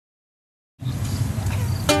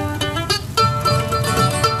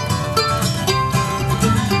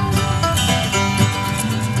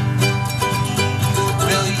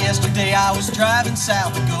I was driving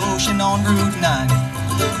south to Goshen on Route 9.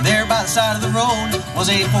 There by the side of the road was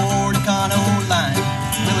a Ford Econo line.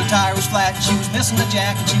 Well, her tire was flat and she was missing the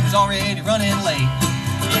jack, and she was already running late.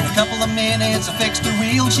 In a couple of minutes I fixed her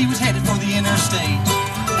wheel and she was headed for the interstate.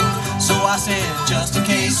 So I said, just in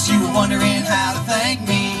case you were wondering how to thank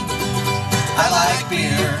me, I like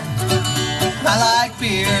beer, I like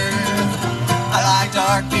beer, I like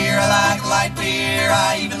dark beer, I like light beer,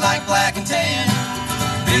 I even like black and tan.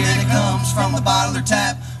 Beer that comes from the bottle or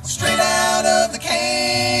tap, straight out of the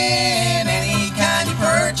can. Any kind you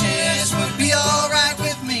purchase would be alright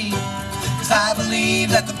with me, 'cause I believe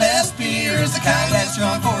that the best beer is the kind that's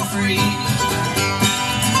drunk for free.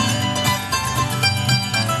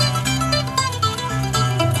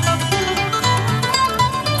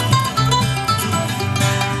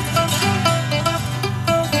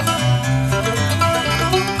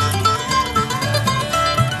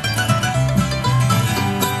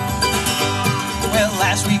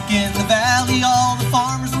 Last week in the valley, all the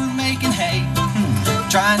farmers were making hay,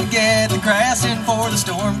 trying to get the grass in before the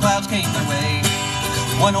storm clouds came their way.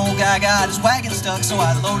 One old guy got his wagon stuck, so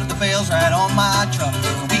I loaded the bales right on my truck.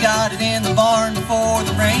 We got it in the barn before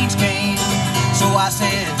the rains came. So I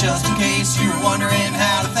said, just in case you were wondering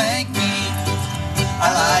how to thank me,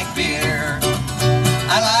 I like beer,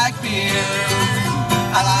 I like beer,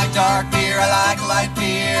 I like dark beer, I like light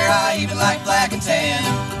beer, I even like black and tan.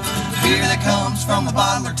 Beer that comes from the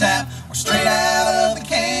bottle or tap, or straight out of the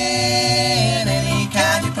can. Any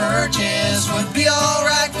kind you purchase would be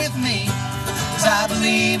alright with me, 'cause I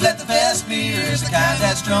believe that the best beer is the kind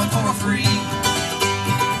that's drunk for free.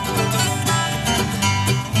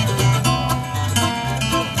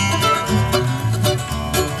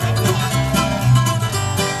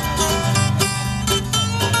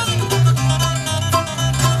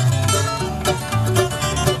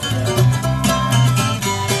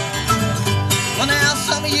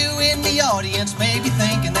 Audience may be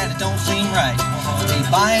thinking that it don't seem right to be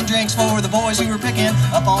buying drinks for the boys who were picking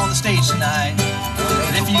up on the stage tonight.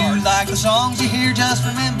 But if you like the songs you hear, just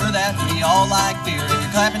remember that we all like beer. And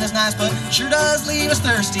your clapping is nice, but it sure does leave us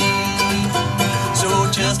thirsty. So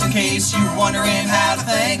just in case you're wondering how to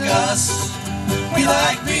thank us, we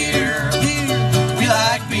like beer, we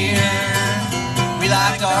like beer, we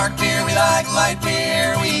like dark beer, we like light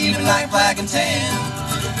beer, we even like black and tan.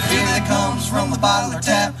 Beer that comes from the bottle or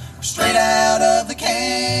tap, straight out of the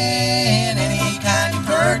can. Any kind you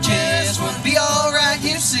purchase would be alright,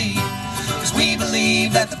 you see, 'cause we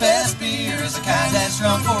believe that the best beer is the kind that's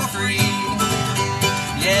drunk for free.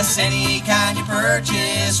 Yes, any kind you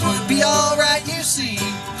purchase would be alright, you see,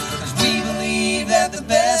 'cause we believe that the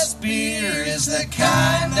best beer is the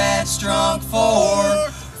kind that's drunk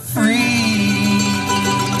for free.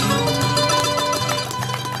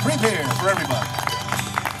 Free beer for everybody.